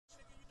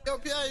Yo,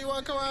 Pierre, you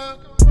wanna come out?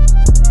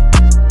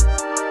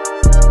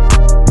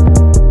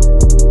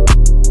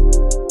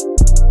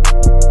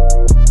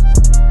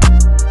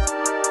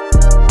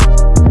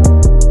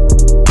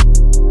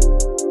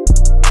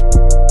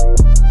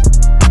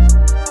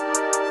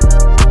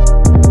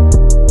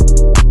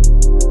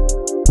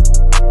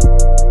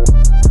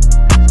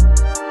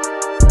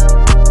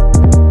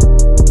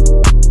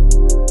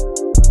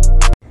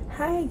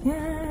 Hi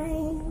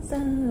guys,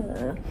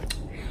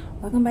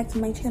 welcome back to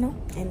my channel,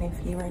 and if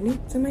you are new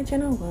to my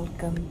channel,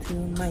 welcome to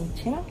my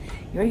channel.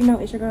 You already know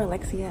it's your girl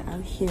Alexia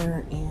out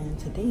here, and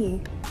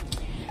today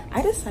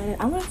I decided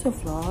I wanted to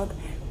vlog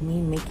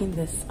me making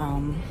this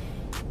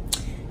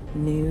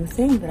new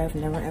thing that I've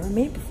never ever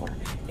made before.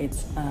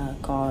 It's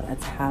called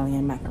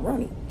Italian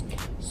macaroni.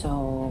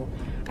 So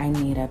I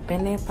need a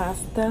penne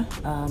pasta.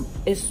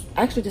 It's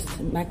actually just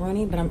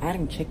macaroni, but I'm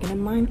adding chicken in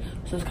mine,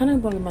 so it's kind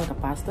of going to be like a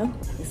pasta.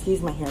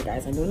 Excuse my hair,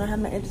 guys. I do not have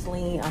my edges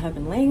laying. I have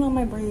been laying on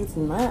my braids,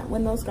 not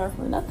with no scarf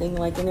or nothing,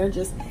 like, and they're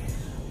just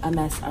a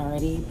mess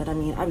already. But I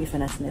mean, I'll be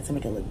finessing it to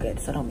make it look good,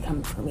 so don't be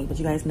coming for me. But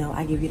you guys know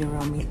I give you the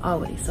real me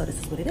always, so this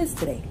is what it is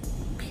today,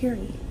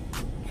 period.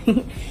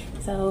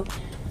 So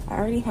I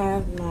already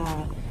have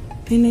my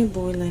penne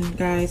boiling,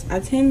 guys.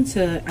 I tend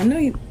to, I know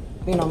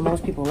you know,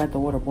 most people let the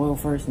water boil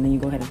first and then you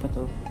go ahead and put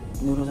the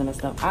noodles in and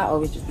stuff. I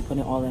always just be putting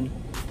it all in.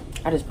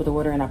 I just put the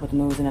water in, I put the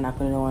noodles in, and I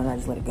put it on, and I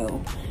just let it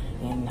go.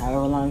 And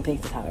however long it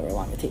takes is however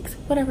long it takes.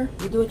 Whatever.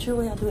 You do it your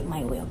way, I'll do it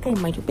my way. Okay,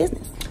 mind your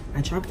business.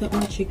 I chopped up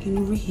my chicken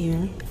over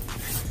here.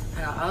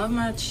 I got all of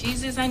my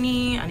cheeses I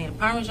need. I need a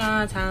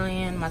Parmesan,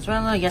 Italian,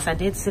 mozzarella. Yes, I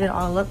did set it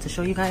all up to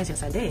show you guys.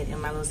 Yes, I did.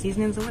 And my little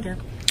seasonings over there.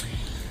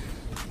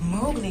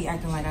 Mowgli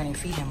acting like I didn't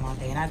feed him all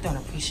day, and I don't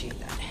appreciate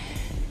that.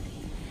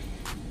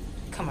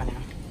 Come on now.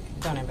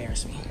 Don't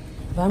embarrass me.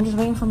 But I'm just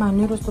waiting for my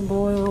noodles to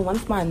boil.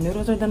 Once my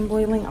noodles are done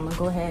boiling, I'm gonna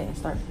go ahead and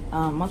start,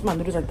 once my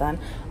noodles are done,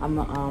 I'm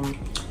gonna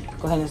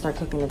go ahead and start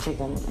cooking the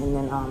chicken. And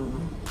then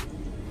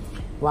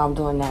while I'm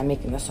doing that,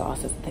 making the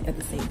sauce at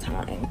the same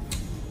time.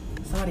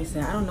 Somebody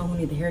said, I don't know who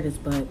need to hear this,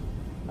 but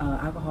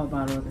alcohol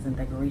bottles isn't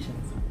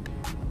decorations.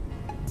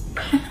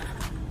 I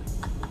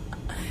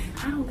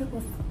don't give a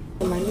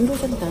fuck. My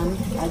noodles are done.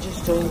 I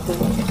just drained them.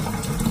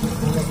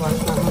 I just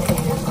washed out my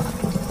hands.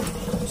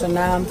 So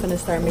now I'm gonna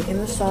start making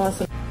the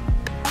sauce.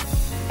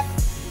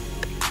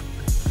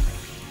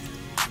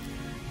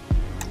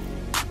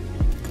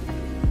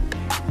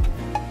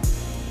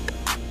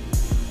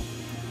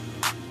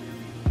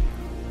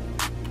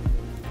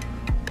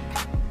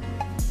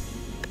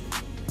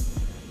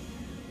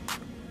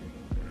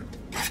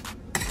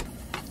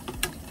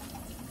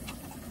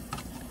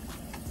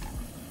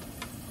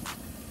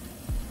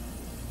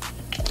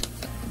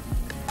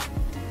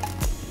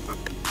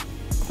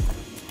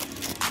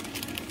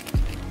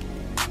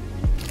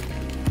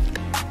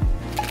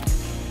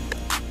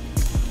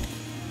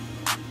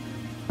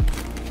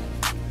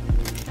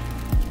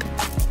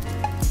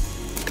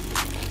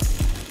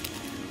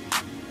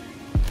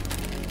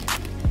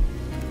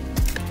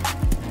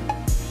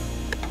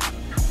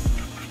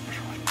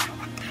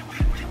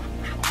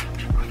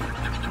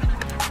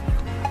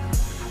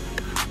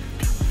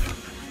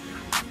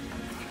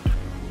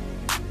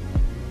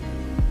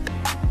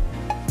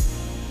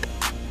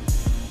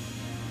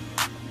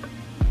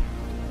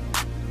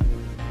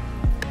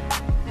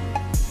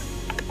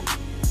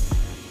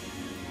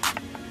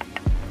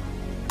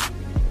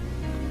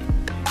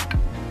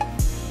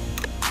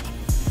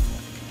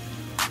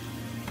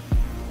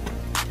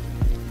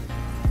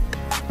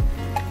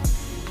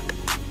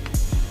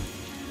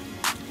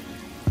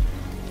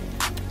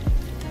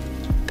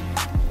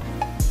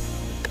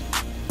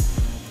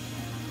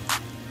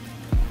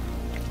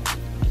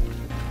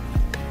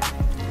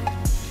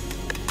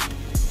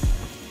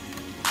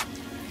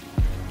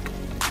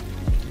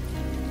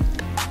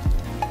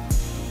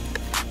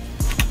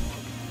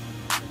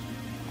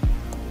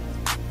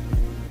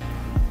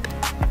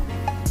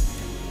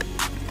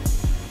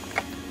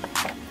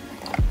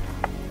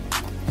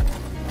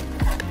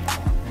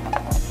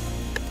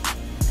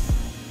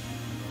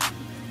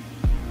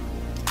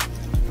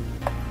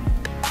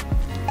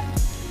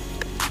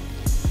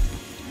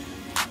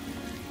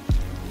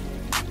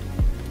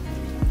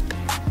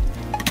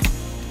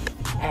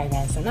 Alright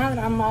guys, so now that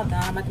I'm all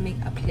done, I'm about to make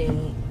a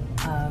plate.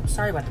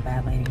 Sorry about the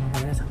bad lighting.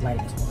 Okay, this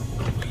lighting is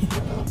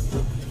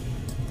horrible.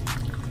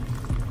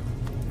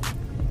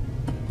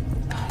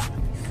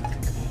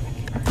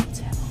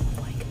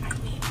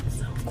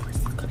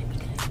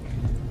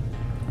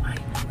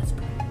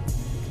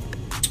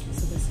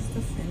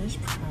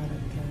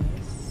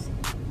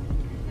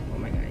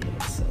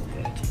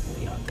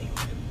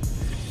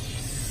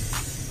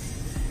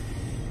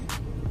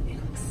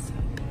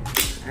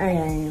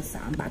 Alright, so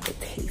I'm about to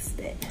taste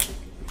it.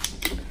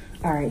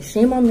 Alright,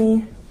 shame on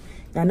me.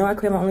 Y'all know I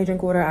crave my only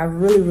drink water. I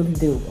really, really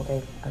do,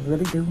 okay? I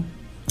really do.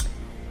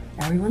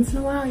 Every once in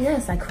a while,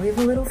 yes, I crave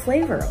a little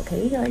flavor,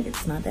 okay? Like,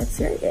 it's not that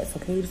serious,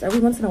 okay? Just every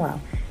once in a while.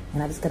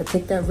 And I just gotta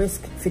take that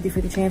risk,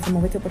 50-50 chance I'm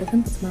gonna wake up with a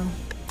pimple tomorrow.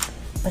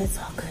 But it's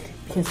all good,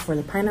 because for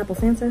the pineapple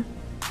Fanta,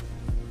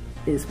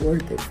 it's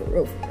worth it for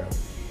real, for real.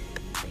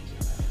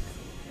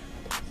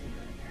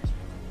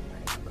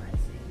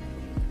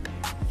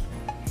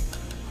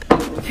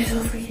 You're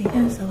so freaking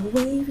and so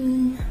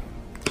wavy.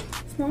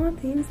 Small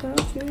things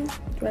about you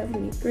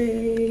driving me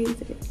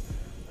crazy.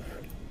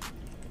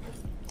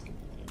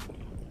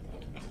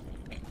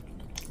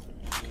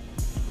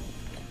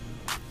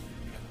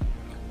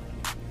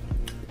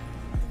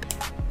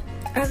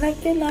 I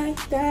like it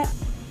like that.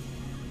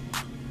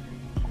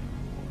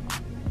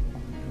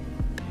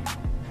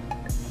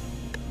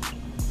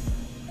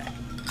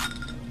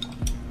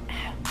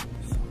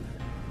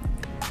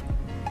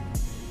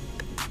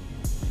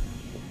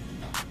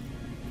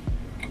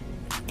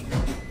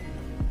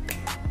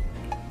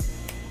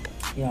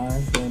 Yeah,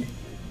 that's good.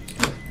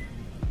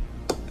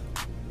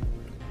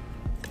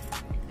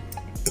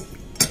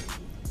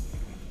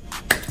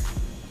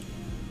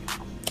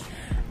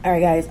 All right,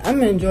 guys, I'm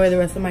gonna enjoy the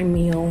rest of my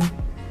meal.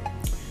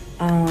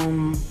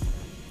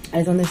 I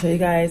just wanted to show you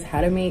guys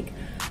how to make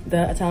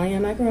the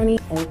Italian macaroni.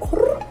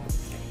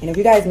 And if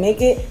you guys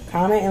make it,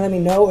 comment and let me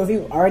know. If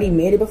you've already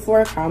made it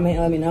before, comment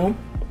and let me know.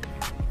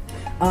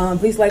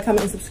 Please like,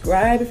 comment, and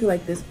subscribe if you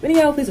like this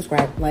video. Please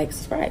subscribe, like,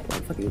 subscribe.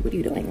 Like, fuck you, what are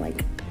you doing?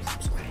 Like,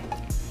 subscribe.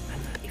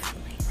 I'm not even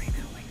playing right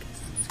now. Like,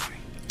 subscribe.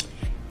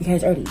 You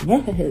guys already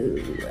know.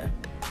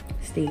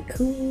 Stay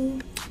cool,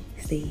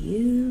 stay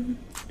you,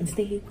 and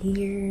stay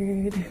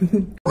weird.